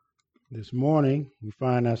This morning, we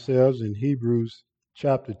find ourselves in Hebrews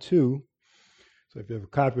chapter 2. So if you have a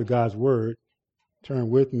copy of God's Word, turn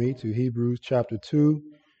with me to Hebrews chapter 2.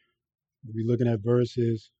 We'll be looking at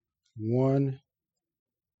verses 1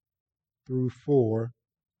 through 4.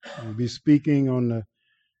 We'll be speaking on the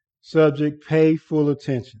subject, pay full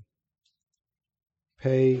attention.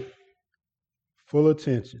 Pay full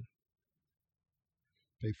attention.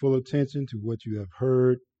 Pay full attention to what you have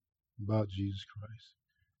heard about Jesus Christ.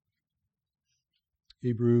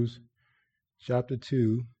 Hebrews chapter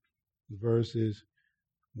 2, verses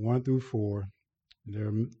 1 through 4. There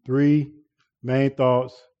are three main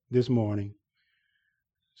thoughts this morning.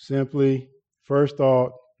 Simply, first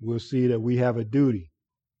thought, we'll see that we have a duty.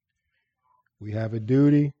 We have a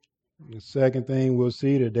duty. The second thing, we'll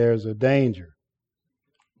see that there's a danger.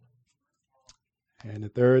 And the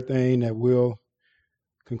third thing that we'll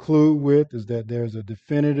conclude with is that there's a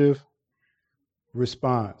definitive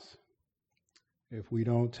response if we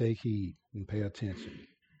don't take heed and pay attention.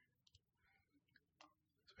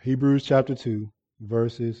 Hebrews chapter 2,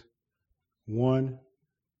 verses 1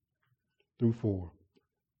 through 4.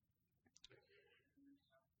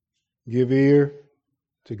 Give ear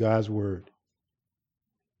to God's word.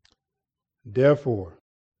 Therefore,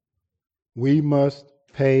 we must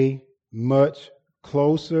pay much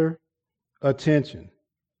closer attention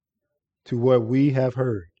to what we have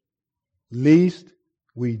heard, lest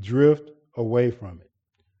we drift away from it.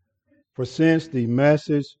 For since the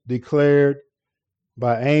message declared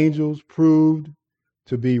by angels proved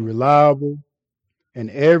to be reliable, and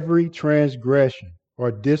every transgression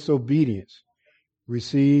or disobedience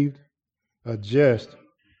received a just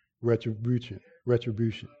retribution.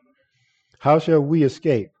 How shall we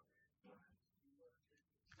escape?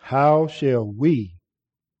 How shall we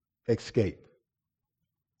escape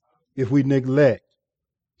if we neglect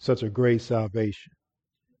such a great salvation?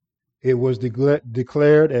 It was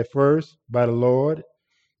declared at first by the Lord,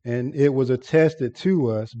 and it was attested to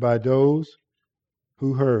us by those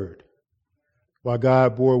who heard, while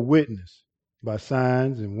God bore witness by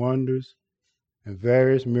signs and wonders and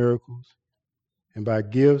various miracles, and by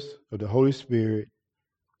gifts of the Holy Spirit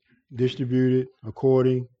distributed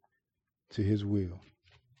according to his will.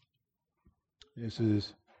 This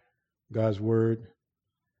is God's word.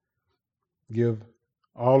 Give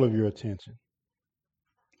all of your attention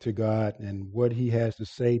to God and what he has to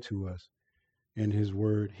say to us in his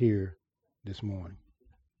word here this morning.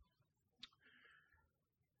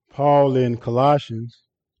 Paul in Colossians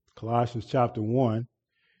chapter 1,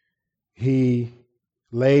 he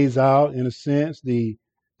lays out, in a sense, the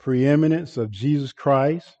preeminence of Jesus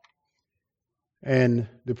Christ and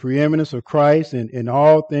the preeminence of Christ in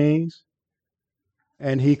all things.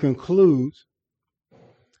 And he concludes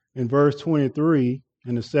in verse 23,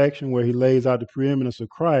 in the section where he lays out the preeminence of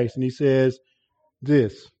Christ, and he says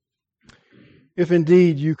this: if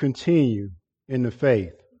indeed you continue in the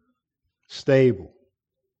faith, stable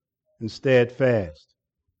and steadfast,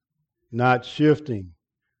 not shifting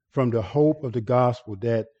from the hope of the gospel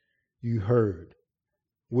that you heard,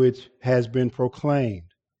 which has been proclaimed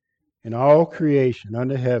in all creation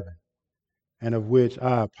under heaven, and of which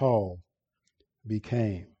I, Paul,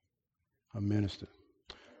 became a minister.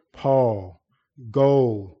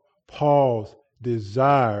 Paul's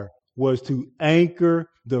desire was to anchor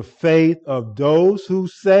the faith of those who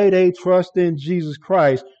say they trust in Jesus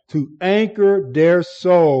Christ, to anchor their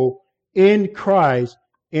soul in Christ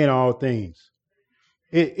in all things.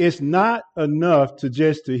 It's not enough to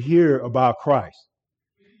hear about Christ.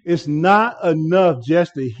 It's not enough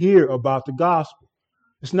just to hear about the gospel.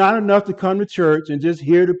 It's not enough to come to church and just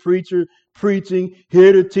hear the preacher preaching,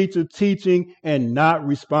 hear the teacher teaching, and not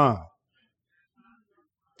respond.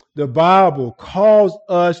 The Bible calls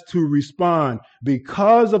us to respond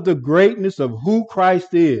because of the greatness of who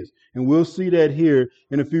Christ is. And we'll see that here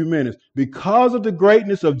in a few minutes. Because of the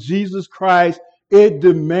greatness of Jesus Christ, it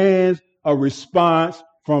demands a response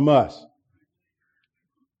from us.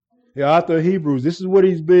 The author of Hebrews, this is what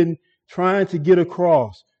he's been trying to get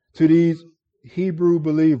across to these Hebrew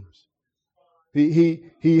believers.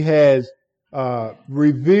 He has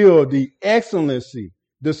revealed the excellency,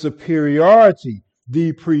 the superiority,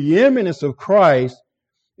 the preeminence of Christ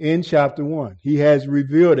in chapter 1. He has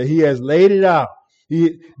revealed it. He has laid it out.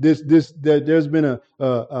 There's been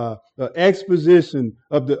a exposition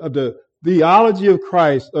of the theology of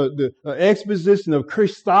Christ, the exposition of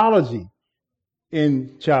Christology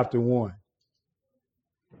in chapter 1.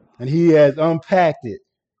 And he has unpacked it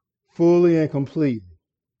fully and completely.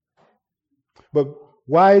 But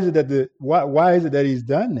why is it that he's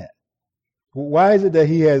done that? Why is it that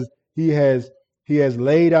he has He has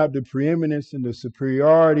laid out the preeminence and the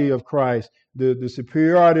superiority of Christ, the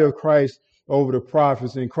superiority of Christ over the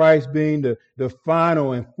prophets, and Christ being the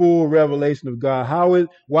final and full revelation of God.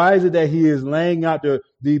 Why is it that he is laying out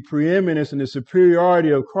the preeminence and the superiority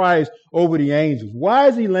of Christ over the angels? Why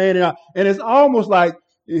is he laying it out? And it's almost like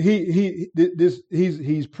he's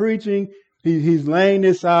preaching, he's laying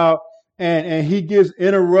this out, and he gets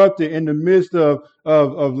interrupted in the midst of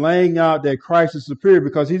laying out that Christ is superior,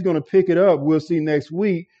 because he's going to pick it up. We'll see next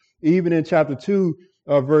week, even in chapter 2,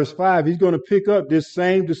 verse 5, he's going to pick up this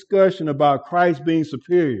same discussion about Christ being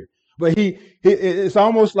superior. But it's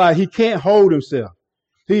almost like he can't hold himself.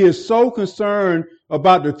 He is so concerned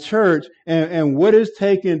about the church and what is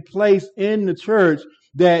taking place in the church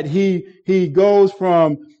that he goes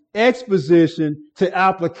from exposition to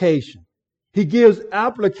application. He gives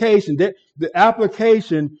application, that the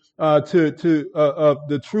application to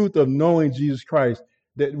the truth of knowing Jesus Christ,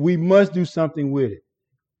 that we must do something with it.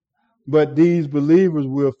 But these believers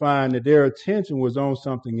will find that their attention was on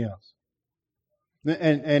something else.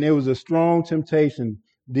 And it was a strong temptation.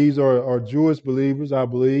 These are Jewish believers, I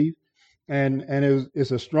believe. And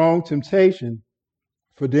it's a strong temptation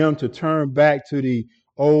for them to turn back to the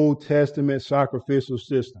Old Testament sacrificial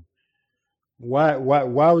system. Why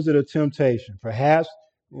was it a temptation? Perhaps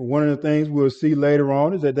one of the things we'll see later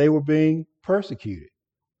on is that they were being persecuted.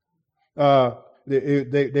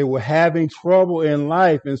 They were having trouble in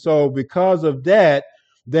life, and so because of that,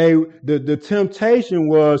 the temptation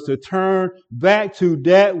was to turn back to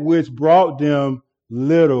that which brought them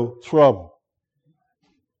little trouble.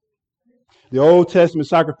 The Old Testament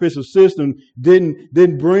sacrificial system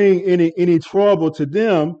didn't bring any trouble to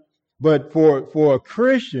them, but for a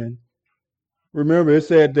Christian, remember it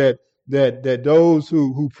said that those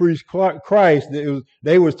who preached Christ,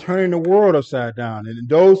 they was turning the world upside down. And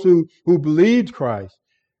those who believed Christ,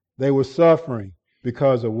 they were suffering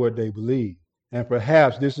because of what they believed. And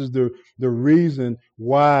perhaps this is the reason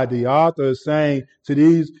why the author is saying to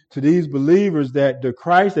these believers that the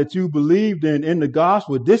Christ that you believed in the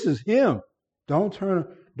gospel, this is him. Don't turn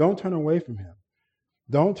away from him.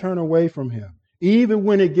 Don't turn away from him. Even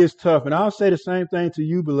when it gets tough. And I'll say the same thing to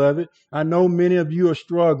you, beloved. I know many of you are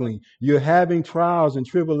struggling. You're having trials and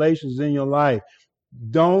tribulations in your life.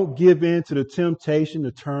 Don't give in to the temptation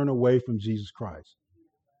to turn away from Jesus Christ.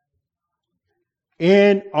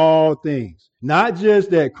 In all things. Not just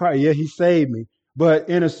that Christ, yeah, he saved me, but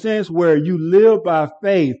in a sense where you live by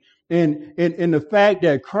faith in the fact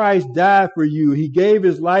that Christ died for you. He gave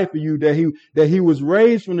his life for you, that he was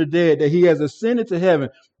raised from the dead, that he has ascended to heaven.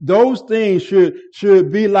 Those things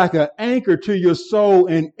should be like an anchor to your soul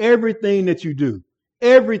in everything that you do.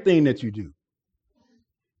 Everything that you do.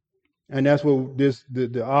 And that's what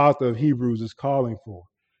the author of Hebrews is calling for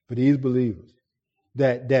these believers.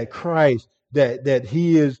 That Christ, that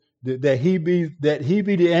he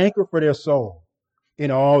be the anchor for their soul in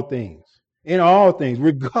all things. In all things,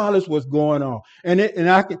 regardless what's going on. And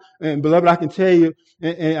beloved, I can tell you,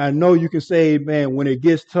 and I know you can say, man, when it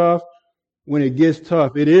gets tough,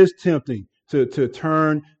 it is tempting to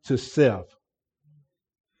turn to self.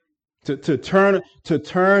 To turn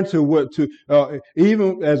to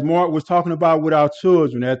even as Mark was talking about with our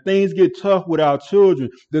children, as things get tough with our children,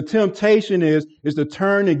 the temptation is to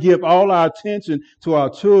turn and give all our attention to our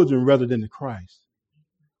children rather than to Christ.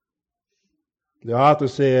 The author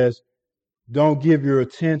says, don't give your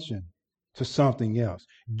attention to something else.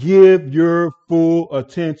 Give your full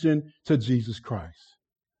attention to Jesus Christ.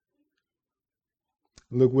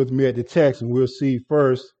 Look with me at the text and we'll see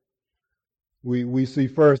first. We see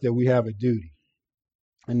first that we have a duty.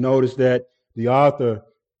 And notice that the author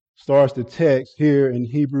starts the text here in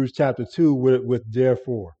Hebrews chapter 2 with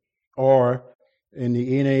therefore. Or in the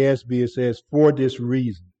NASB it says, for this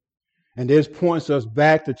reason. And this points us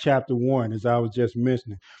back to chapter 1, as I was just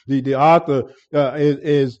mentioning. The author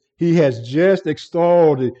he has just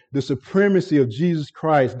extolled the supremacy of Jesus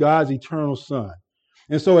Christ, God's eternal Son.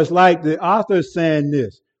 And so it's like the author is saying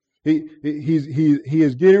this. He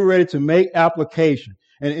is getting ready to make application.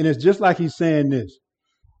 And it's just like he's saying this.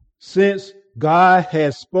 Since God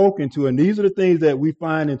has spoken to, and these are the things that we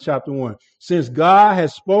find in chapter 1. Since God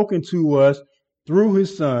has spoken to us through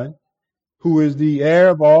his Son, who is the heir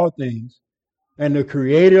of all things and the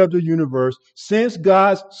creator of the universe, since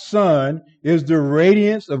God's Son is the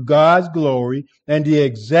radiance of God's glory and the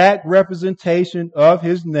exact representation of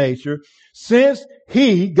his nature, since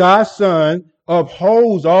he, God's Son,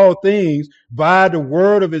 upholds all things by the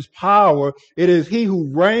word of his power, it is he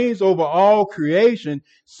who reigns over all creation.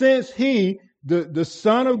 Since he the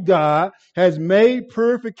Son of God, has made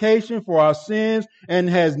purification for our sins and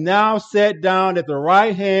has now sat down at the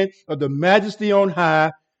right hand of the Majesty on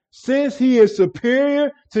high. Since he is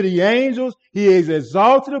superior to the angels, he is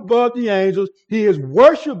exalted above the angels, he is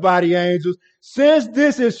worshiped by the angels. Since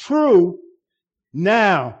this is true,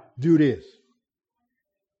 now do this.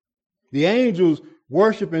 The angels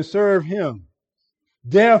worship and serve him.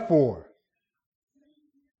 Therefore,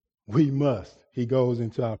 we must. He goes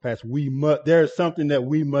into our passage. We must. There is something that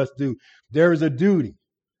we must do. There is a duty.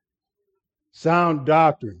 Sound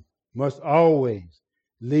doctrine must always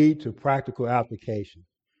lead to practical application.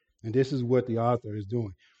 And this is what the author is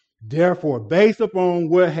doing. Therefore, based upon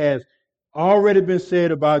what has already been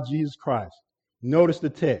said about Jesus Christ, notice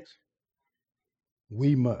the text.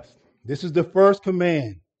 We must. This is the first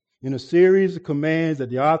command in a series of commands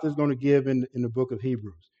that the author is going to give in the book of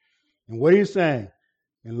Hebrews. And what he's saying,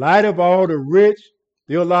 in light of all the rich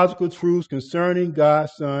theological truths concerning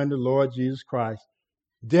God's Son, the Lord Jesus Christ,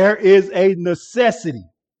 there is a necessity.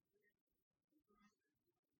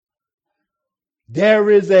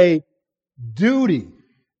 There is a duty.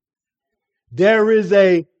 There is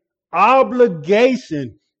a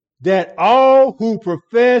obligation that all who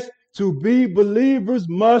profess to be believers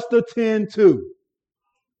must attend to.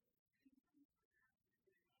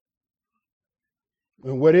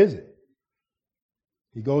 And what is it?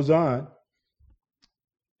 He goes on.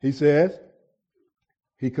 He says,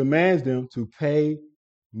 he commands them to pay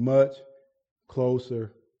much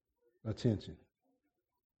closer attention.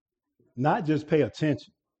 Not just pay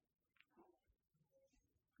attention.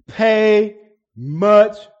 Pay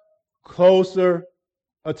much closer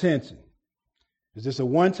attention. Is this a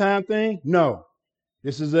one-time thing? No.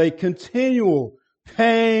 This is a continual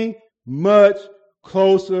paying much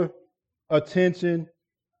closer attention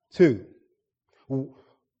to.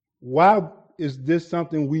 Why is this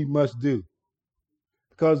something we must do?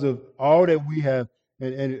 Because of all that we have,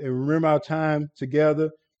 and remember our time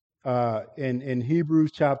together in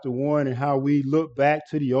Hebrews chapter 1 and how we look back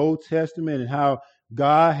to the Old Testament and how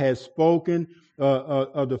God has spoken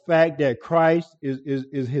of the fact that Christ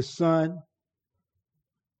is his Son.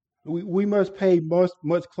 We must pay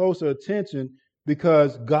much closer attention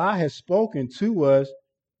because God has spoken to us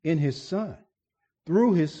in his Son,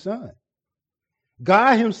 through his Son.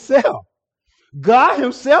 God himself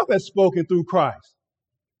has spoken through Christ.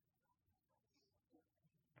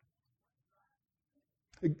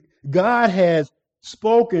 God has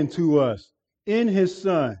spoken to us in his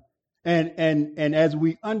Son. And as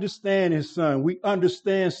we understand his Son, we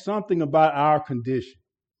understand something about our condition.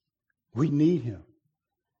 We need him.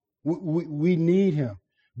 We need him.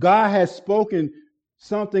 God has spoken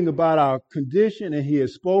something about our condition, and he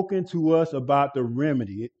has spoken to us about the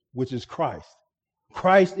remedy, which is Christ.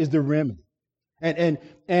 Christ is the remedy.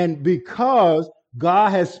 And because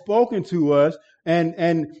God has spoken to us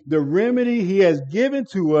and the remedy he has given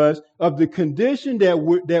to us of the condition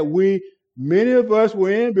that we many of us were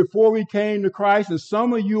in before we came to Christ, and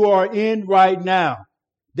some of you are in right now,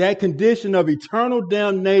 that condition of eternal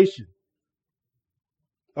damnation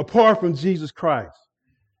apart from Jesus Christ.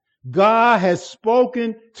 God has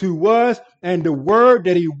spoken to us, and the word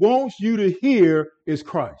that he wants you to hear is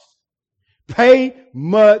Christ. Pay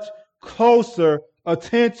much closer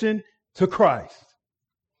attention to Christ.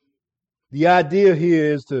 The idea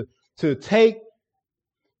here is to take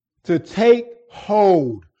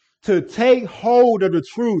hold of the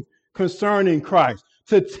truth concerning Christ,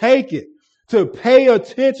 to take it, to pay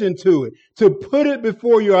attention to it, to put it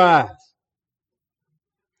before your eyes,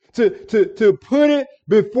 to put it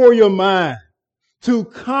before your mind, to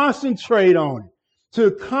concentrate on it,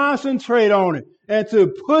 and to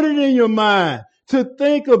put it in your mind, to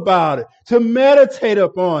think about it, to meditate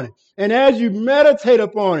upon it. And as you meditate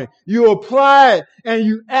upon it, you apply it and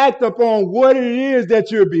you act upon what it is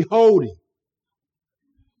that you're beholding.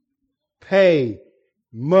 Pay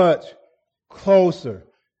much closer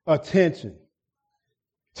attention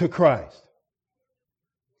to Christ.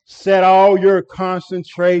 Set all your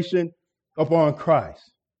concentration upon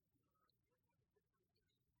Christ.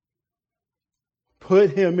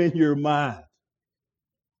 Put him in your mind.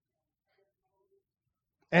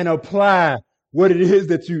 And apply what it is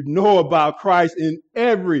that you know about Christ in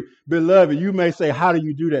every, beloved. You may say, how do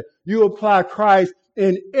you do that? You apply Christ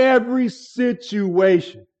in every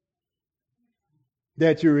situation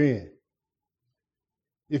that you're in.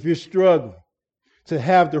 If you're struggling to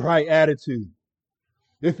have the right attitude,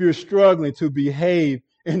 if you're struggling to behave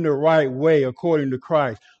in the right way according to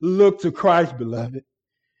Christ, look to Christ, beloved.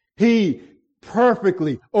 He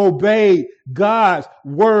perfectly obeyed God's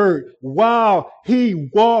word while he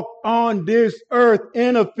walked on this earth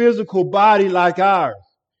in a physical body like ours.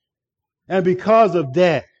 And because of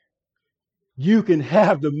that, you can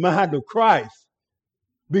have the mind of Christ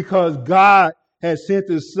because God has sent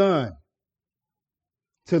his son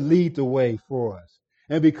to lead the way for us.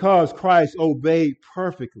 And because Christ obeyed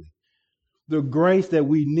perfectly, the grace that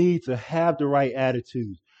we need to have the right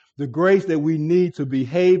attitude, the grace that we need to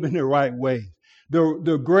behave in the right way,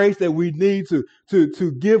 the grace that we need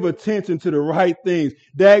to give attention to the right things,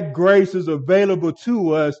 that grace is available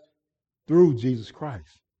to us through Jesus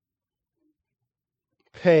Christ.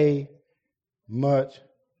 Pay much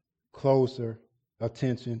closer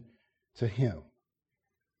attention to him.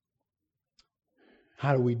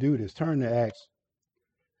 How do we do this? Turn to Acts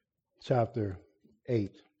chapter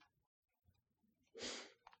 8.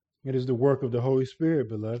 It is the work of the Holy Spirit,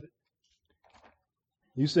 beloved.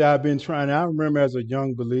 You say, I've been trying. I remember as a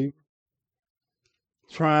young believer,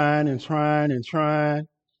 trying to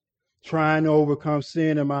overcome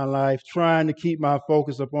sin in my life, trying to keep my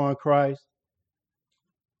focus upon Christ.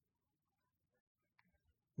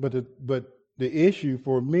 But the issue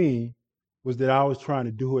for me was that I was trying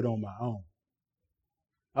to do it on my own.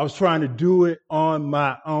 I was trying to do it on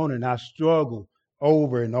my own, and I struggled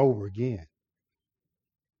over and over again.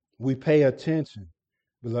 We pay attention,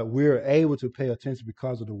 but we're able to pay attention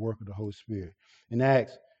because of the work of the Holy Spirit. In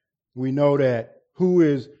Acts, we know that who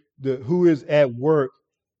is at work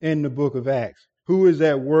in the book of Acts? Who is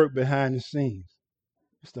at work behind the scenes?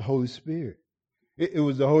 It's the Holy Spirit. It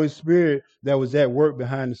was the Holy Spirit that was at work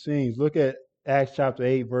behind the scenes. Look at Acts chapter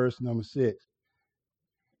 8, verse number 6.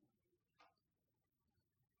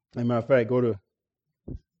 As a matter of fact, go to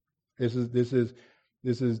this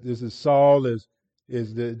is Saul is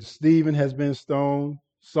the Stephen has been stoned.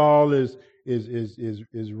 Saul is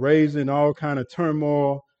raising all kind of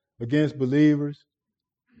turmoil against believers.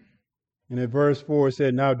 And in verse 4 it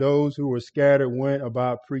said, now those who were scattered went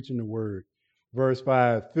about preaching the word. Verse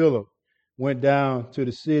 5, Philip went down to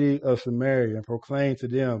the city of Samaria and proclaimed to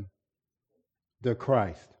them the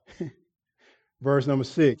Christ. Verse number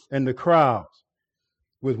 6, and the crowds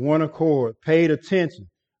with one accord paid attention.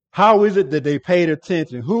 How is it that they paid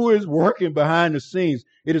attention? Who is working behind the scenes?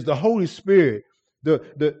 It is the Holy Spirit.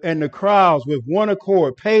 And the crowds with one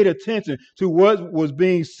accord paid attention to what was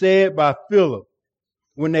being said by Philip.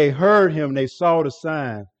 When they heard him, they saw the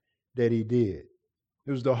sign that he did.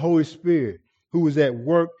 It was the Holy Spirit who was at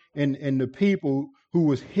work in the people who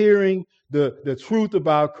was hearing the truth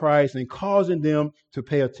about Christ and causing them to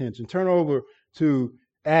pay attention. Turn over to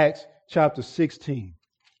Acts chapter 16.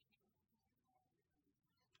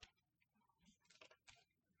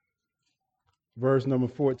 Verse number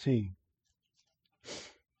 14.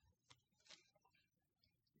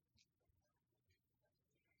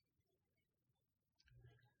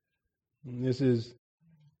 And this is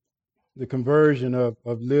the conversion of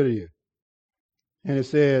Lydia. And it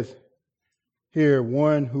says here,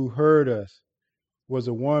 one who heard us was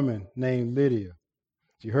a woman named Lydia.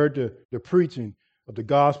 She heard the preaching of the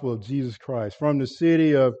gospel of Jesus Christ from the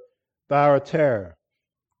city of Thyatira,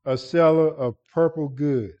 a seller of purple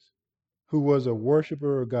goods, who was a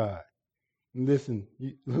worshiper of God. And listen,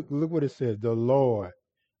 look what it says. The Lord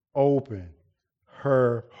opened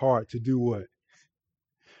her heart to do what?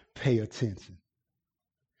 Pay attention.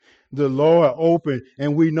 The Lord opened,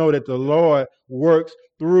 and we know that the Lord works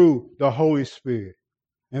through the Holy Spirit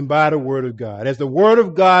and by the word of God. As the word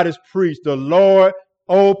of God is preached, the Lord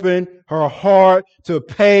opened her heart to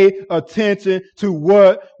pay attention to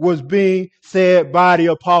what was being said by the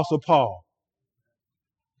Apostle Paul.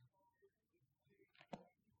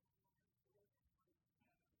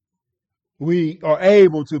 We are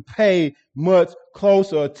able to pay much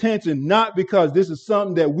closer attention, not because this is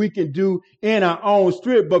something that we can do in our own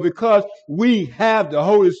strength, but because we have the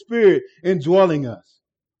Holy Spirit indwelling us.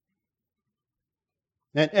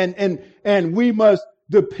 And we must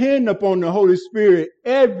depend upon the Holy Spirit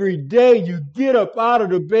every day you get up out of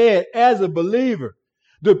the bed as a believer.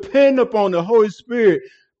 Depend upon the Holy Spirit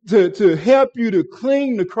to help you to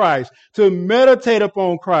cling to Christ, to meditate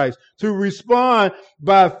upon Christ, to respond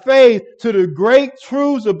by faith to the great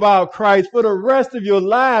truths about Christ for the rest of your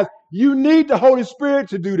lives. You need the Holy Spirit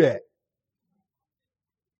to do that.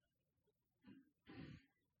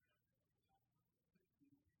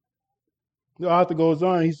 The author goes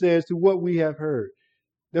on, he says, to what we have heard.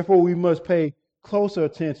 Therefore, we must pay closer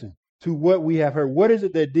attention to what we have heard. What is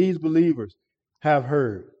it that these believers have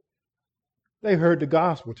heard? They heard the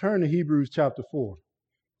gospel. Turn to Hebrews chapter 4.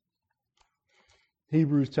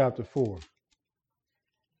 Hebrews chapter 4.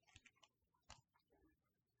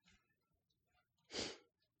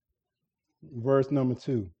 verse number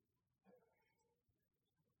 2.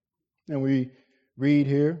 And we read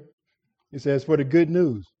here, it says, for the good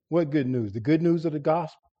news. What good news? The good news of the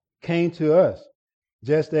gospel came to us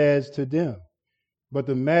just as to them. But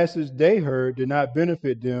the message they heard did not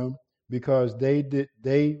benefit them because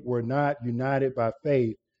they were not united by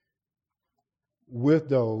faith with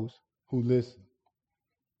those who listen.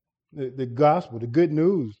 The gospel, the good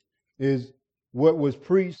news, is what was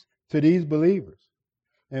preached to these believers.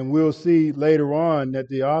 And we'll see later on that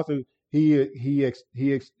the author he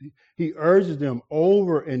urges them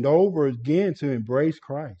over and over again to embrace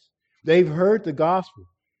Christ. They've heard the gospel.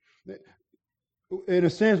 In a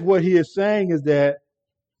sense, what he is saying is that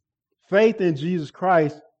faith in Jesus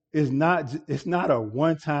Christ is not a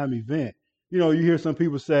one-time event. You know, you hear some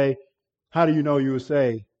people say, "How do you know you were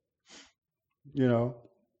saved?" You know,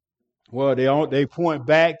 well, they point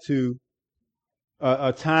back to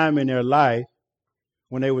a time in their life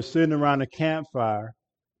when they were sitting around a campfire,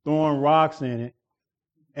 throwing rocks in it,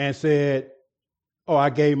 and said, "Oh, I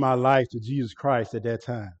gave my life to Jesus Christ at that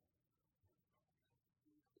time."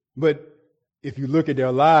 But if you look at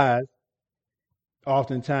their lives,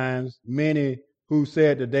 oftentimes many who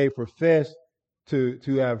said that they professed to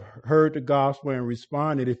have heard the gospel and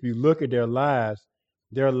responded, if you look at their lives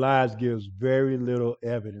gives very little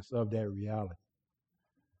evidence of that reality.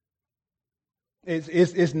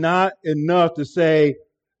 It's not enough to say,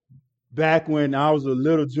 back when I was a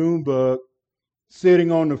little June bug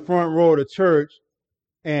sitting on the front row of the church,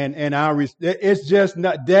 and it's just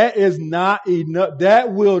not, that is not enough.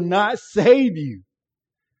 That will not save you.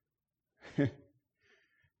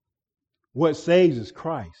 What saves is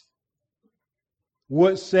Christ.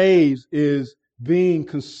 What saves is being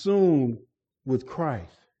consumed with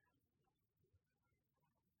Christ.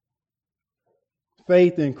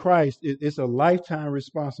 Faith in Christ, it's a lifetime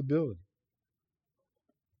responsibility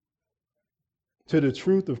to the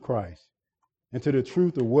truth of Christ and to the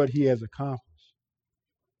truth of what he has accomplished.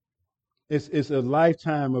 It's a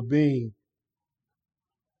lifetime of being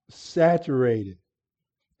saturated.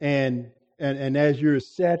 And as you're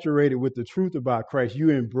saturated with the truth about Christ, you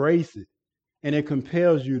embrace it. And it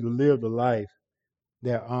compels you to live the life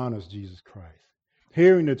that honors Jesus Christ.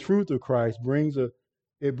 Hearing the truth of Christ brings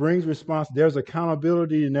there's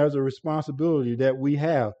accountability and there's a responsibility that we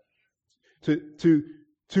have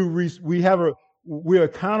we're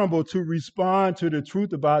accountable to respond to the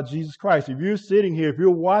truth about Jesus Christ. If you're sitting here, if you're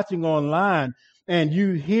watching online and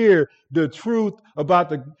you hear the truth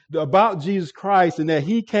about Jesus Christ and that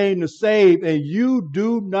he came to save, and you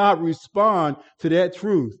do not respond to that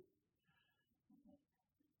truth,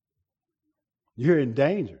 you're in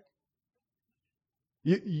danger.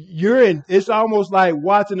 It's almost like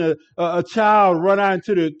watching a child run out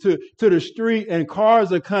into the street and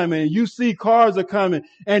cars are coming, and you see cars are coming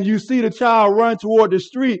and you see the child run toward the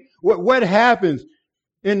street. What happens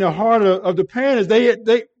in the heart of the parents?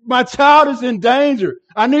 My child is in danger.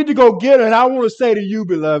 I need to go get her. And I want to say to you,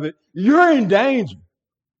 beloved, you're in danger.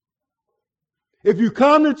 If you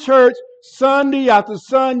come to church Sunday after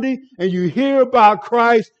Sunday and you hear about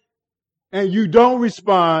Christ and you don't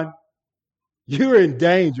respond, you're in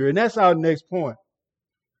danger. And that's our next point.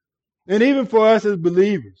 And even for us as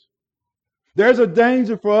believers, there's a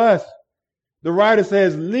danger for us. The writer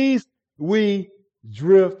says, lest we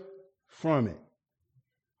drift from it.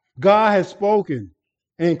 God has spoken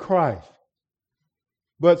in Christ.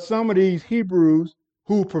 But some of these Hebrews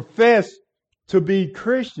who profess to be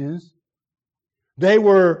Christians, they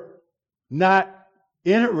were not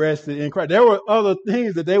interested in Christ. There were other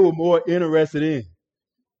things that they were more interested in.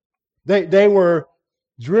 They were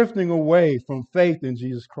drifting away from faith in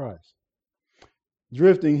Jesus Christ.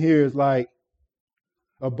 Drifting here is like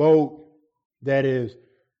a boat that is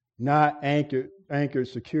not anchored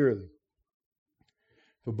securely.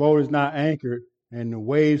 If a boat is not anchored and the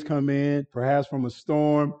waves come in, perhaps from a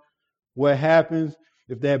storm, what happens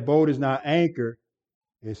if that boat is not anchored?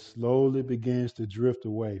 It slowly begins to drift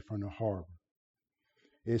away from the harbor.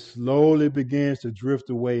 It slowly begins to drift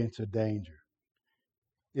away into danger.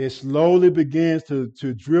 It slowly begins to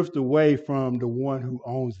drift away from the one who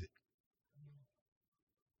owns it.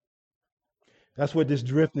 That's what this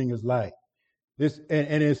drifting is like.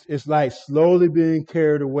 It's like slowly being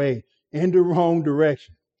carried away in the wrong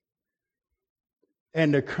direction.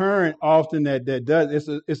 And the current often that does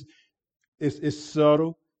it's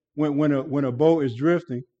subtle. When a boat is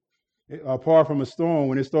drifting, apart from a storm,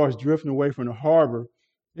 when it starts drifting away from the harbor,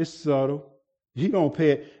 it's subtle. You don't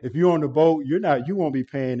pay it. If you're on the boat, you won't be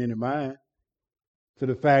paying any mind to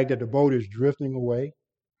the fact that the boat is drifting away.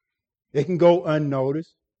 It can go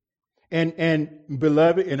unnoticed. And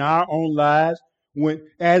beloved, in our own lives, when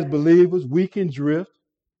as believers we can drift,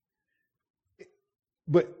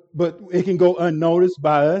 but it can go unnoticed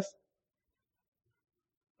by us.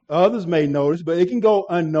 Others may notice, but it can go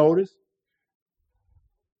unnoticed.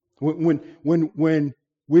 When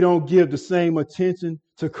we don't give the same attention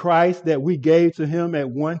to Christ that we gave to him at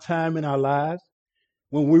one time in our lives,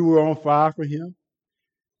 when we were on fire for him.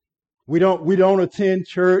 We don't attend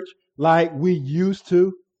church like we used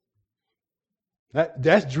to.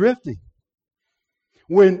 That's drifting.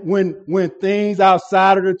 When things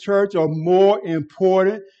outside of the church are more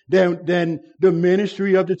important than the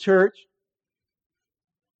ministry of the church.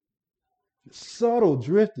 Subtle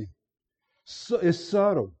drifting. So it's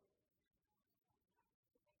subtle.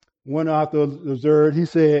 One author observed, he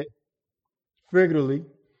said, figuratively,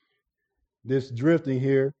 this drifting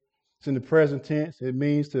here, it's in the present tense. It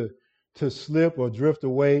means to slip or drift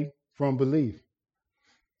away from belief.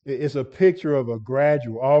 It's a picture of a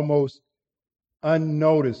gradual, almost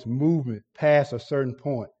unnoticed movement past a certain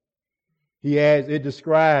point. He adds, it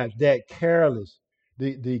describes that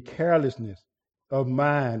the carelessness of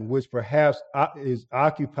mind, which perhaps is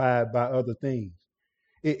occupied by other things.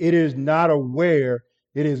 It is not aware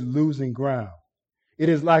it is losing ground. It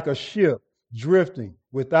is like a ship drifting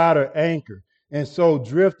without an anchor, and so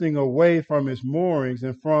drifting away from its moorings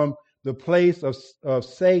and from the place of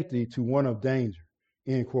safety to one of danger,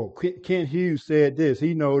 end quote. Kent Hughes said this.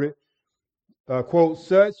 He noted, quote,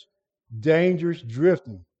 such dangerous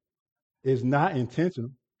drifting is not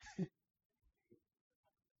intentional. I'm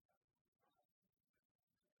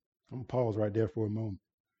going to pause right there for a moment.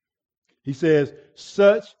 He says,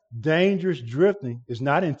 such dangerous drifting is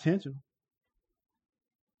not intentional.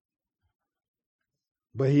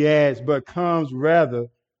 But he adds, but comes rather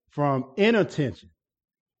from inattention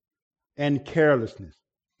and carelessness,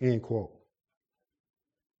 end quote.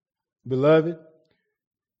 Beloved,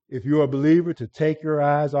 if you're a believer, to take your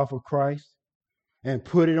eyes off of Christ and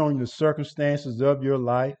put it on the circumstances of your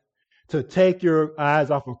life, to take your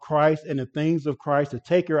eyes off of Christ and the things of Christ, to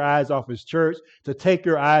take your eyes off his church, to take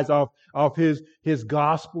your eyes off his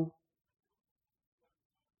gospel,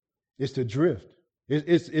 is to drift.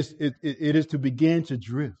 It is to begin to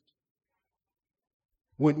drift.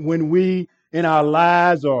 When we in our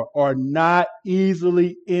lives are not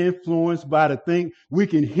easily influenced by the thing, we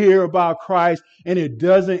can hear about Christ and it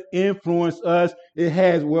doesn't influence us. It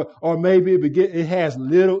has, or maybe it has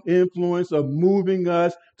little influence of moving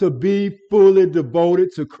us to be fully devoted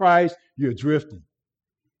to Christ. You're drifting.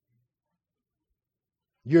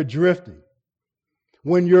 You're drifting.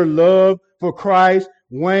 When your love for Christ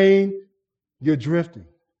wanes, you're drifting.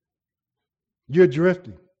 You're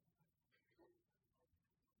drifting.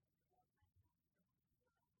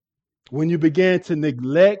 When you begin to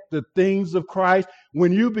neglect the things of Christ,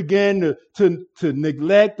 when you begin to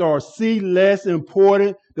neglect or see less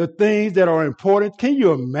important the things that are important, can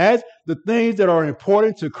you imagine the things that are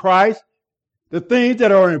important to Christ, the things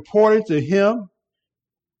that are important to him?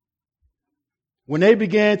 When they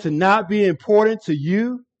begin to not be important to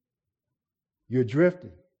you, you're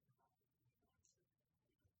drifting.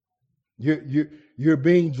 You're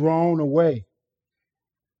being drawn away.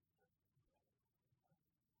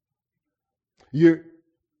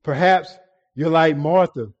 Perhaps you're like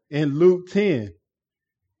Martha in Luke 10,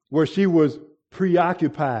 where she was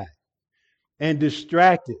preoccupied and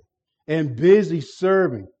distracted and busy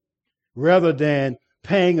serving rather than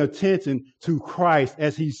paying attention to Christ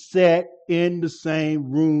as he sat in the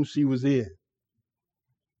same room she was in.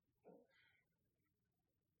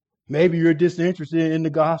 Maybe you're disinterested in the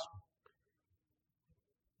gospel.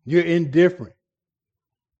 You're indifferent.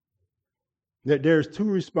 There's two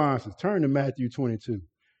responses. Turn to Matthew 22.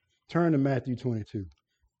 Turn to Matthew 22.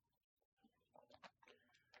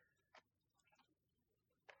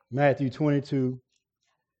 Matthew 22.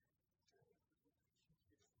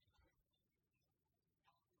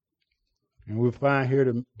 And we'll find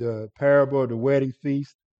here the parable of the wedding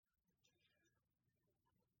feast.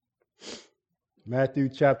 Matthew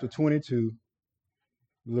chapter 22,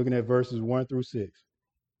 looking at verses 1 through 6.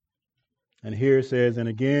 And here it says, and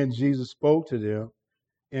again Jesus spoke to them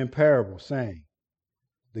in parable, saying,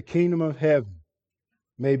 the kingdom of heaven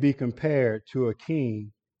may be compared to a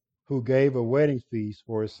king who gave a wedding feast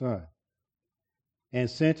for his son, and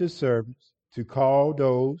sent his servants to call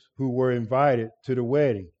those who were invited to the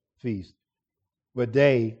wedding feast, but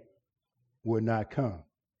they would not come.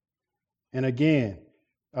 And again,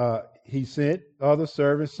 he sent other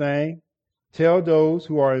servants, saying, tell those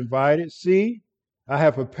who are invited, see, I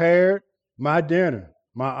have prepared my dinner.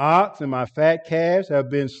 My ox and my fat calves have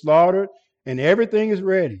been slaughtered, and everything is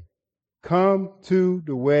ready. Come to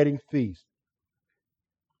the wedding feast.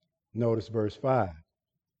 Notice verse 5.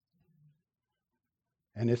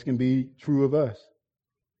 And this can be true of us.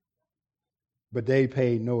 But they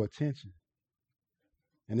paid no attention.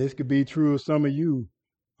 And this could be true of some of you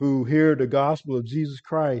who hear the gospel of Jesus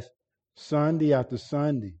Christ Sunday after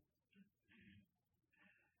Sunday.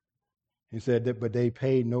 He said that, but they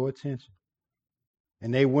paid no attention.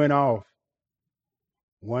 And they went off,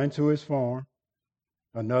 one to his farm,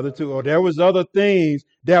 another to, or there was other things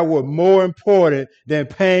that were more important than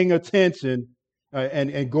paying attention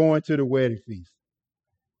and going to the wedding feast.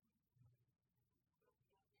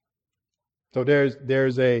 So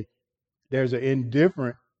there's an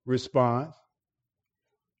indifferent response,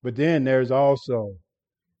 but then there's also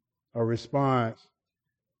a response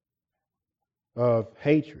of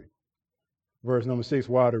hatred. Verse number 6,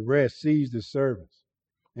 while the rest seized the servants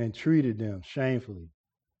and treated them shamefully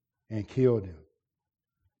and killed them.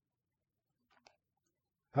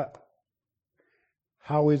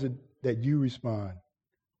 How is it that you respond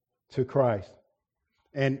to Christ?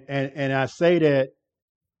 And I say that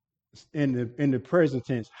in the present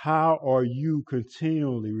tense. How are you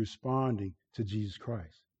continually responding to Jesus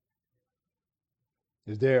Christ?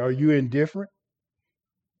 Are you indifferent?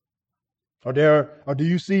 Or do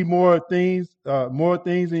you see other things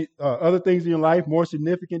in your life more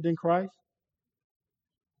significant than Christ?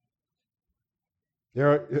 There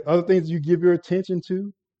are other things you give your attention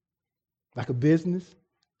to, like a business,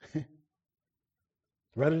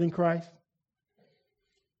 rather than Christ.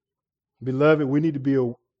 Beloved, we need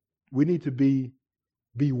to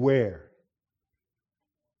beware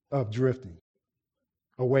of drifting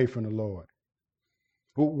away from the Lord.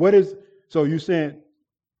 So you're saying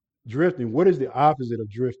drifting? What is the opposite of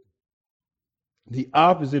drifting? The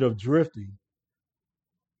opposite of drifting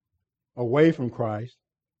away from Christ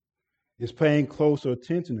is paying closer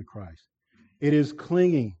attention to Christ. It is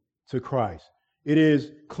clinging to Christ. It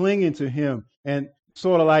is clinging to him, and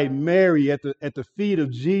sort of like Mary at the feet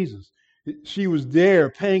of Jesus. She was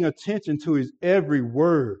there paying attention to his every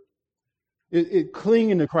word. It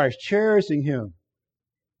clinging to Christ, cherishing him.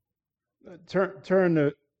 Turn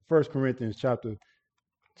to 1 Corinthians chapter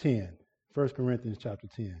 10. 1 Corinthians chapter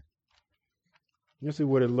 10. You'll see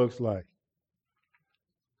what it looks like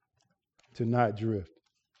to not drift.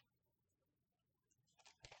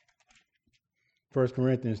 1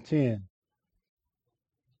 Corinthians 10,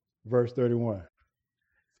 verse 31.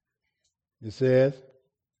 It says,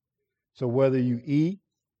 so whether you eat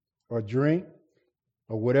or drink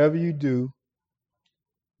or whatever you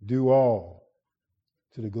do all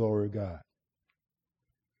to the glory of God.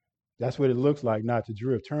 That's what it looks like not to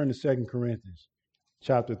drift. Turn to 2 Corinthians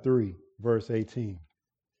chapter 3, verse 18.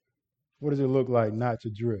 What does it look like not to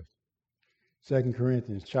drift? 2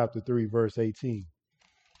 Corinthians chapter 3, verse 18.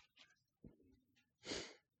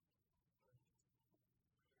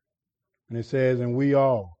 And it says, and we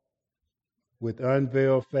all, with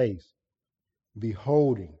unveiled face,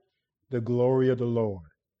 beholding the glory of the Lord,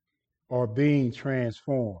 are being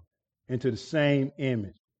transformed into the same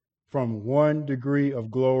image from one degree of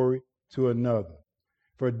glory to another.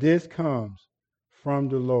 For this comes from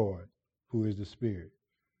the Lord, who is the Spirit.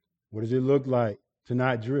 What does it look like to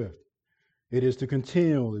not drift? It is to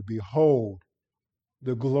continually behold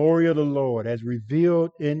the glory of the Lord as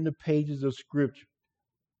revealed in the pages of Scripture.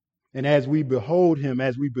 And as we behold him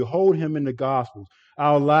in the Gospels,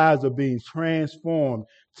 our lives are being transformed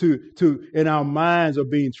and our minds are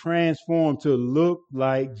being transformed to look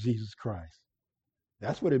like Jesus Christ.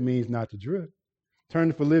 That's what it means not to drift. Turn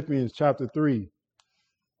to Philippians chapter 3,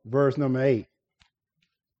 verse number 8.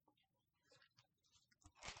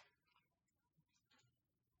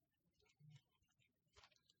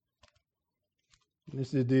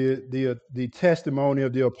 This is the testimony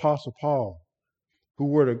of the Apostle Paul, who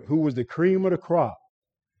was the cream of the crop,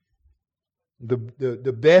 the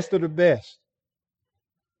best of the best.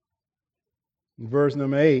 In verse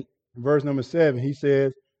number 8, verse number 7, he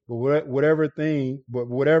says, but whatever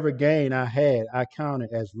gain I had, I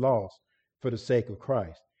counted as loss for the sake of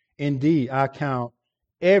Christ. Indeed, I count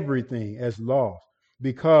everything as loss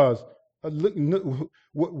because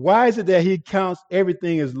why is it that he counts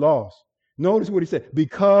everything as loss? Notice what he said,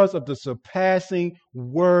 because of the surpassing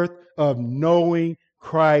worth of knowing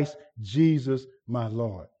Christ Jesus, my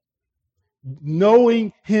Lord.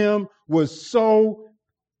 Knowing him was so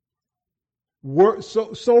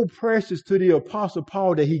precious to the Apostle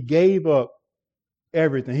Paul that he gave up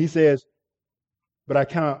everything. He says, but I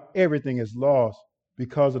count everything as loss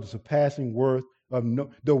because of the surpassing worth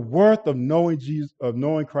the worth of knowing Jesus, of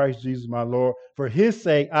knowing Christ Jesus my Lord. For his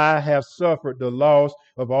sake I have suffered the loss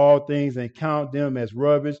of all things and count them as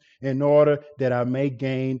rubbish in order that I may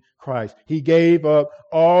gain Christ. He gave up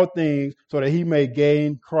all things so that he may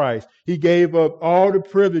gain Christ. He gave up all the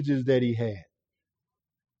privileges that he had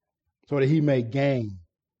so that he may gain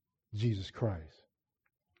Jesus Christ.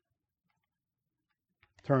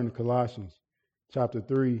 Turn to Colossians chapter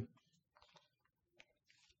 3.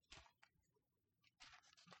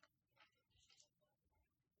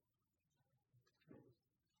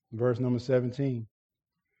 Verse number 17.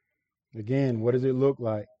 Again, what does it look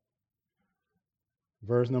like?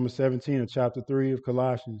 Verse number 17 of chapter 3 of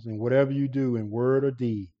Colossians. And whatever you do in word or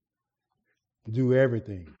deed, do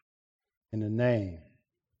everything in the name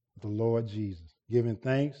of the Lord Jesus, giving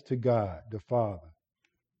thanks to God the Father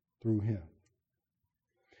through him.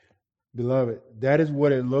 Beloved, that is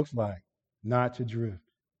what it looks like not to drift.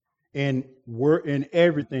 And we're in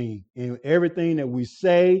everything that we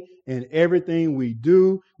say, and everything we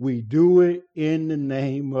do it in the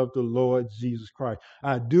name of the Lord Jesus Christ.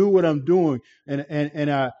 I do what I'm doing,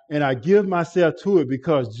 and I give myself to it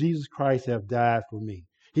because Jesus Christ have died for me.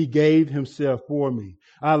 He gave himself for me.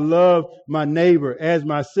 I love my neighbor as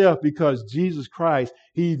myself because Jesus Christ,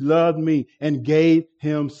 he loved me and gave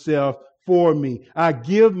himself for me. I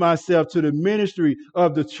give myself to the ministry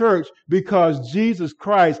of the church because Jesus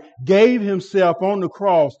Christ gave himself on the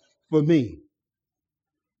cross for me.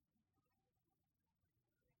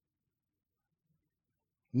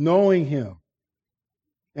 Knowing him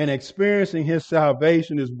and experiencing his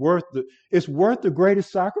salvation is worth the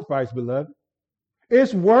greatest sacrifice, beloved.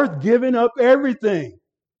 It's worth giving up everything.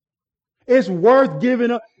 It's worth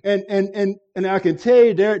giving up. And I can tell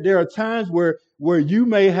you there are times where you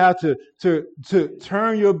may have to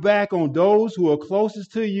turn your back on those who are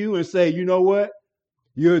closest to you and say, you know what?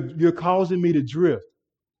 You're causing me to drift.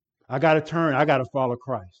 I got to turn. I got to follow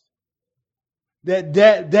Christ.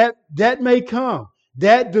 That may come.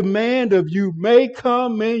 That demand of you may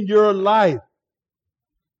come in your life.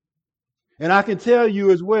 And I can tell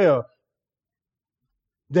you as well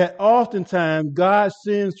that oftentimes God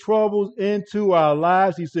sends troubles into our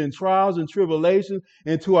lives. He sends trials and tribulations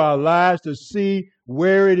into our lives to see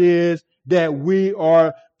where it is that we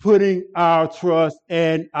are putting our trust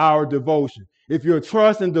and our devotion. If your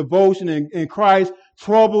trust and devotion in Christ,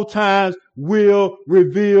 troubled times will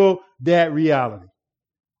reveal that reality.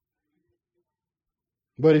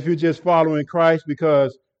 But if you're just following Christ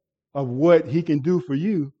because of what he can do for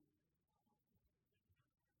you,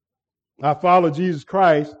 I follow Jesus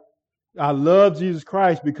Christ. I love Jesus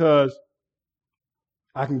Christ because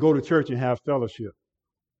I can go to church and have fellowship.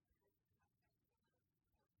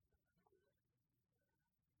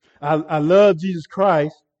 I love Jesus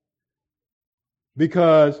Christ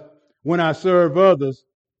because when I serve others,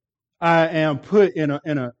 I am put in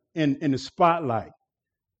the spotlight.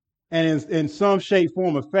 And in some shape,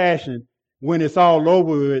 form, or fashion, when it's all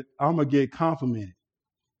over with, I'm going to get complimented.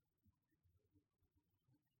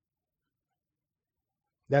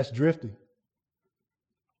 That's drifting.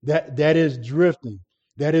 That is drifting.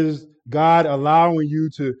 That is God allowing you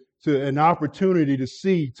to an opportunity to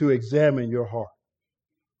see, to examine your heart.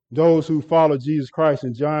 Those who follow Jesus Christ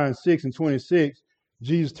in John 6:26,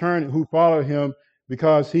 Jesus turned, who followed him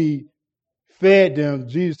because he fed them,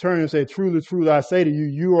 Jesus turned and said, truly, truly, I say to you,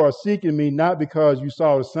 you are seeking me not because you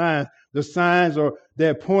saw the signs. The signs are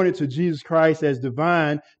that pointed to Jesus Christ as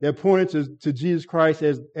divine, that pointed to Jesus Christ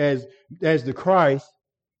as the Christ,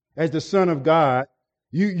 as the Son of God.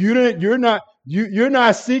 You're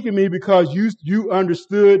not seeking me because you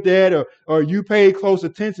understood that or you paid close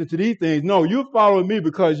attention to these things. No, you're following me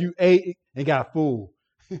because you ate and got full.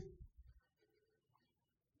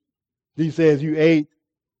 He says you ate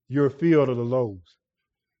your fill of the loaves.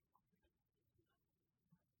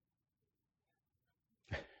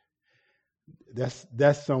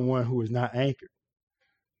 That's someone who is not anchored.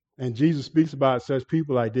 And Jesus speaks about such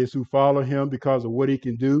people like this who follow him because of what he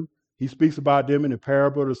can do. He speaks about them in the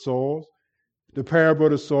parable of the soils. The parable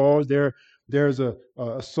of the soils, there's a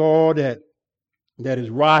soil that is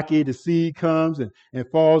rocky. The seed comes and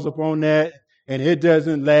falls upon that, and it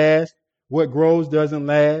doesn't last. What grows doesn't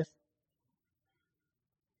last.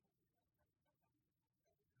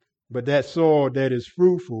 But that soil that is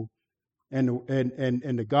fruitful and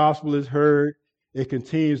the gospel is heard, it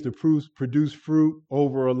continues to produce fruit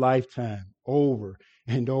over a lifetime, over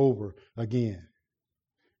and over again.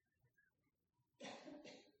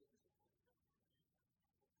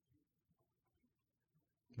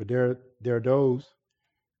 But there are those,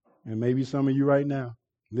 and maybe some of you right now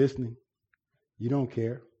listening, you don't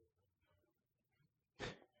care.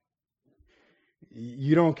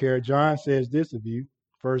 You don't care. John says this of you,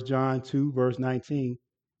 1 John 2, verse 19.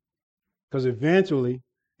 Because eventually,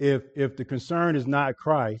 if the concern is not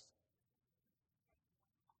Christ,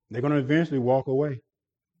 they're going to eventually walk away.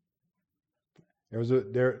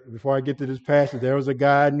 Before I get to this passage, there was a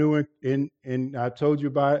guy I knew in I told you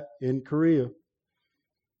about in Korea.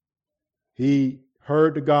 He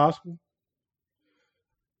heard the gospel.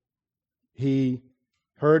 He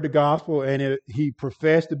heard the gospel, and he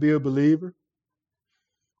professed to be a believer.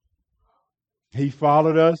 He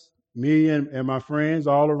followed us, me and my friends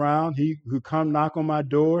all around. He would come knock on my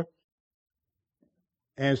door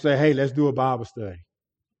and say, "Hey, let's do a Bible study."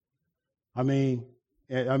 I mean,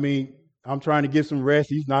 I'm trying to get some rest.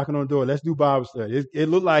 He's knocking on the door. Let's do Bible study. It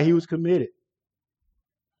looked like he was committed.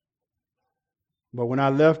 But when I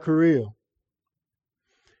left Korea,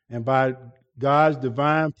 and by God's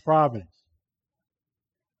divine providence,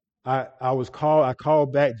 I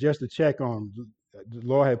called back just to check on him. The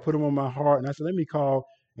Lord had put him on my heart, and I said, let me call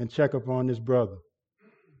and check up on this brother.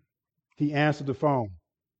 He answered the phone.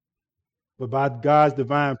 But by God's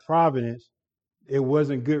divine providence, it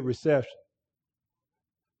wasn't good reception.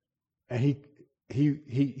 And he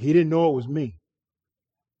didn't know it was me.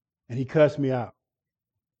 And he cussed me out.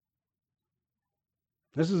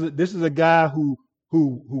 This is a guy who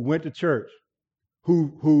went to church,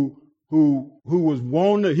 who was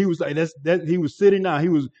wanting. He was like he was sitting down. He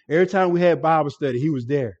was every time we had Bible study, he was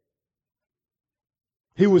there.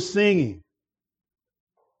 He was singing.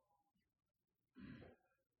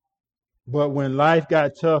 But when life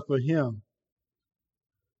got tough for him,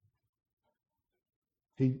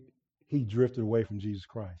 he drifted away from Jesus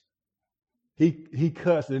Christ. He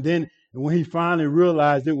cussed, and then when he finally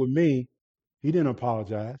realized it was me, he didn't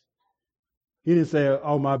apologize. He didn't say,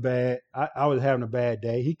 "Oh, my bad. I was having a bad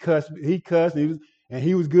day." He cussed, and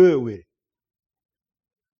he was good with it.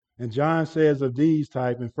 And John says of these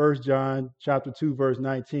type in 1 John chapter 2, verse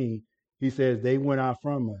 19, he says, "They went out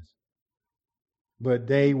from us, but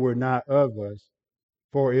they were not of us.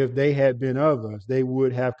 For if they had been of us, they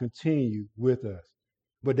would have continued with us.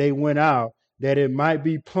 But they went out that it might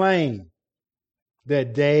be plain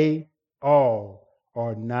that they all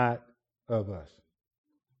are not of us."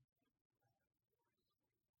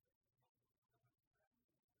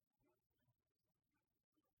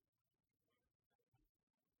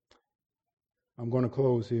 I'm going to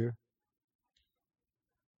close here.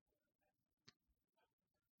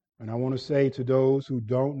 And I want to say to those who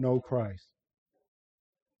don't know Christ,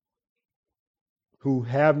 who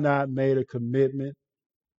have not made a commitment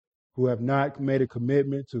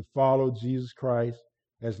to follow Jesus Christ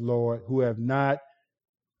as Lord, who have not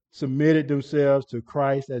submitted themselves to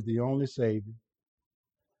Christ as the only Savior,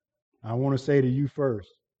 I want to say to you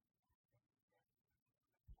first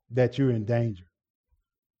that you're in danger.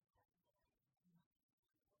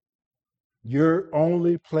 Your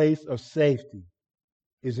only place of safety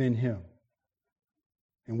is in Him.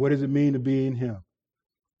 And what does it mean to be in Him?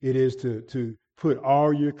 It is to put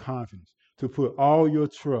all your confidence, to put all your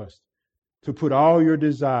trust, to put all your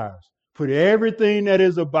desires, put everything that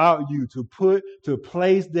is about you, to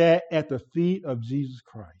place that at the feet of Jesus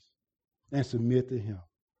Christ and submit to Him.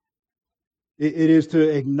 It is to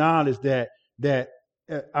acknowledge that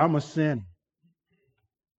I'm a sinner.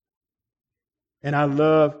 And I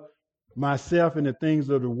love myself and the things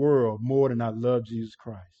of the world more than I love Jesus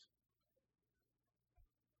Christ.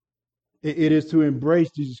 It is to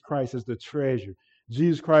embrace Jesus Christ as the treasure.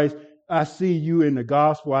 Jesus Christ, I see you in the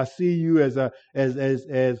gospel. I see you as I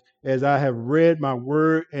have read my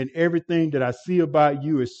word, and everything that I see about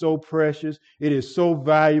you is so precious. It is so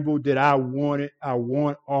valuable that I want it. I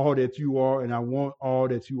want all that you are, and I want all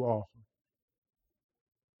that you offer.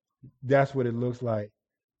 That's what it looks like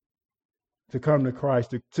to come to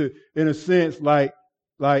Christ. To in a sense, like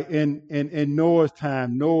in Noah's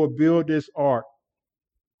time, Noah built this ark.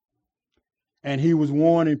 And he was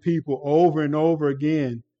warning people over and over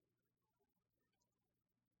again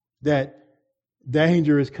that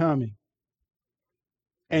danger is coming.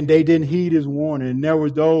 And they didn't heed his warning. And there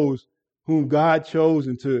were those whom God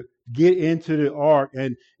chosen to get into the ark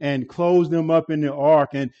and close them up in the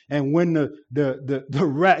ark. And when the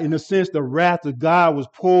wrath, in a sense, the wrath of God was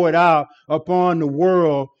poured out upon the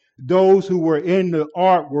world, those who were in the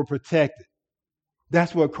ark were protected.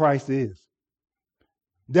 That's what Christ is.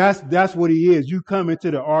 That's what He is. You come into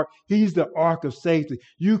the ark. He's the ark of safety.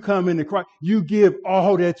 You come into Christ. You give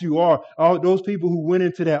all that you are. All those people who went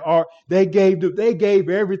into that ark, they gave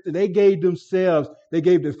everything. They gave themselves. They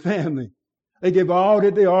gave their family. They gave all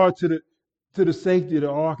that they are to the safety of the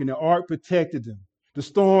ark, and the ark protected them. The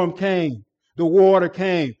storm came. The water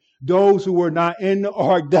came. Those who were not in the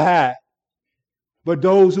ark died. But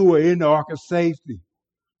those who were in the ark of safety,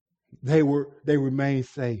 they remained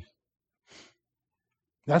safe.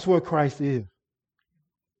 That's what Christ is.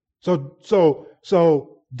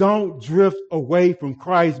 So don't drift away from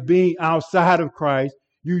Christ. Being outside of Christ,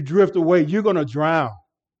 you drift away, you're going to drown.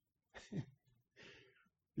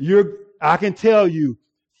 I can tell you,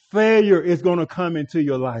 failure is going to come into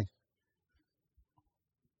your life.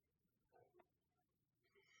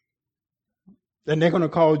 And they're going to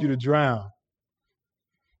cause you to drown.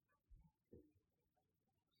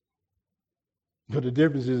 But the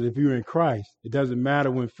difference is, if you're in Christ, it doesn't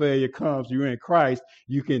matter when failure comes. You're in Christ.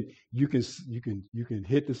 You can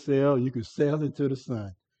hit the sail. You can sail into the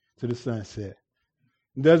sun, to the sunset.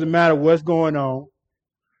 It doesn't matter what's going on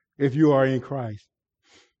if you are in Christ.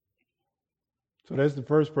 So that's the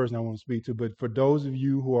first person I want to speak to. But for those of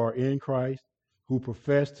you who are in Christ, who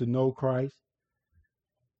profess to know Christ,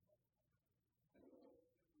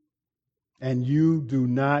 and you do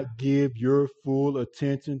not give your full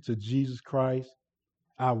attention to Jesus Christ,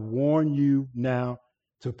 I warn you now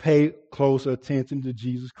to pay close attention to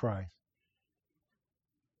Jesus Christ,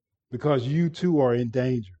 because you too are in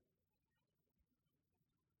danger.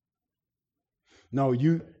 No,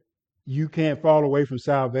 you can't fall away from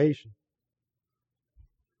salvation,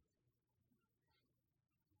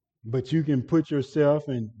 but you can put yourself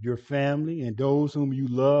and your family and those whom you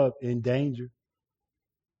love in danger.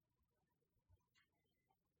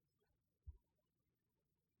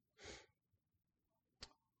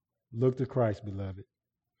 Look to Christ, beloved.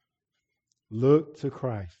 Look to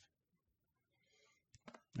Christ.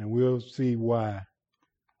 And we'll see why.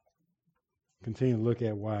 Continue to look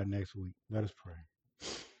at why next week. Let us pray.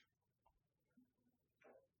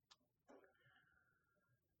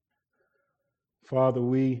 Father,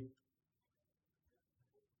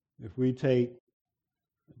 if we take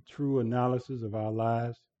a true analysis of our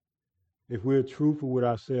lives, if we're truthful with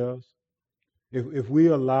ourselves, if we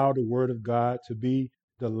allow the Word of God to be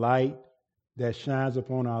the light that shines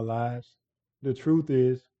upon our lives, the truth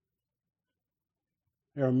is,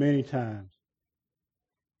 there are many times,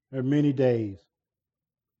 there are many days,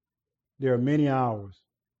 there are many hours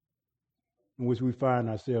in which we find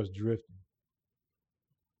ourselves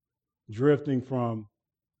drifting from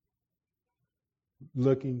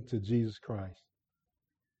looking to Jesus Christ.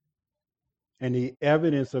 And the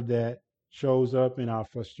evidence of that shows up in our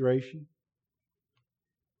frustration.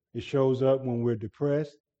 It shows up when we're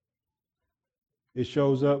depressed. It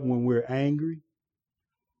shows up when we're angry.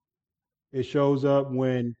 It shows up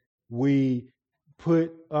when we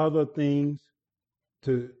put other things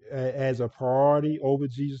as a priority over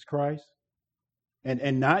Jesus Christ.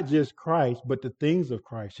 And not just Christ, but the things of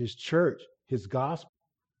Christ, his church, his gospel.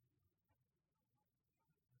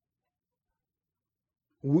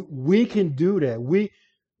 We can do that.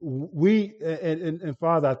 And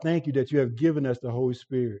Father, I thank you that you have given us the Holy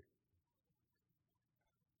Spirit.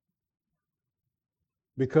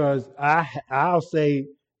 Because I'll say,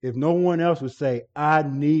 if no one else would say, I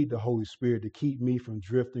need the Holy Spirit to keep me from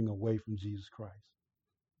drifting away from Jesus Christ.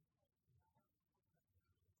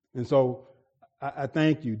 And so I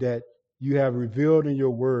thank you that you have revealed in your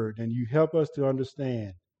word, and you help us to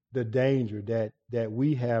understand the danger that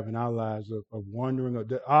we have in our lives of wandering.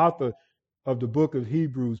 The author of the book of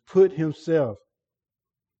Hebrews put himself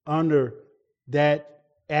under that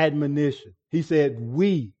admonition. He said,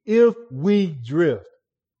 if we drift.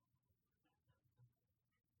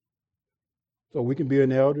 So we can be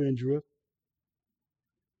an elder and drift.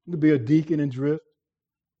 You can be a deacon and drift.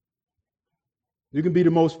 You can be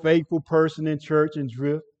the most faithful person in church and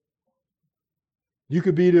drift. You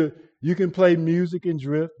can play music and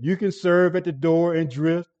drift. You can serve at the door and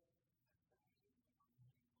drift.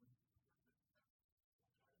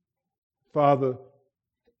 Father,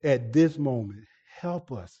 at this moment,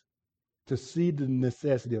 help us to see the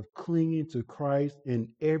necessity of clinging to Christ in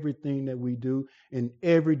everything that we do, in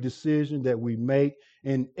every decision that we make,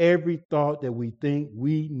 in every thought that we think.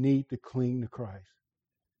 We need to cling to Christ.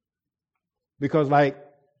 Because like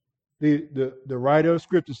the writer of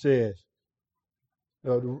Scripture says,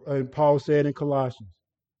 and Paul said in Colossians,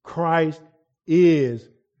 Christ is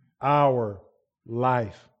our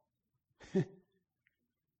life.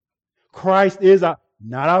 Christ is not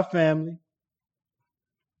our family,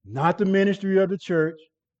 not the ministry of the church,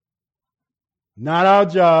 not our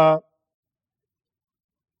job.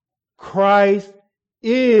 Christ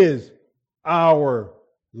is our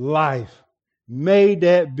life. May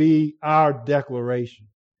that be our declaration,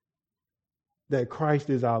 that Christ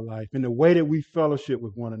is our life, in the way that we fellowship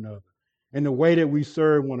with one another, in the way that we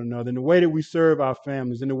serve one another, in the way that we serve our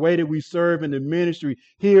families, in the way that we serve in the ministry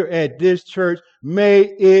here at this church. May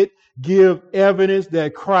it give evidence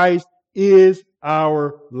that Christ is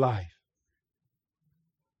our life.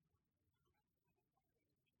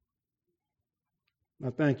 I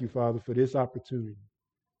thank you, Father, for this opportunity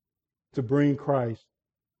to bring Christ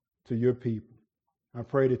to your people. I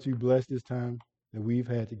pray that you bless this time that we've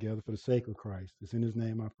had together for the sake of Christ. It's in his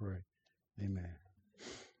name I pray. Amen.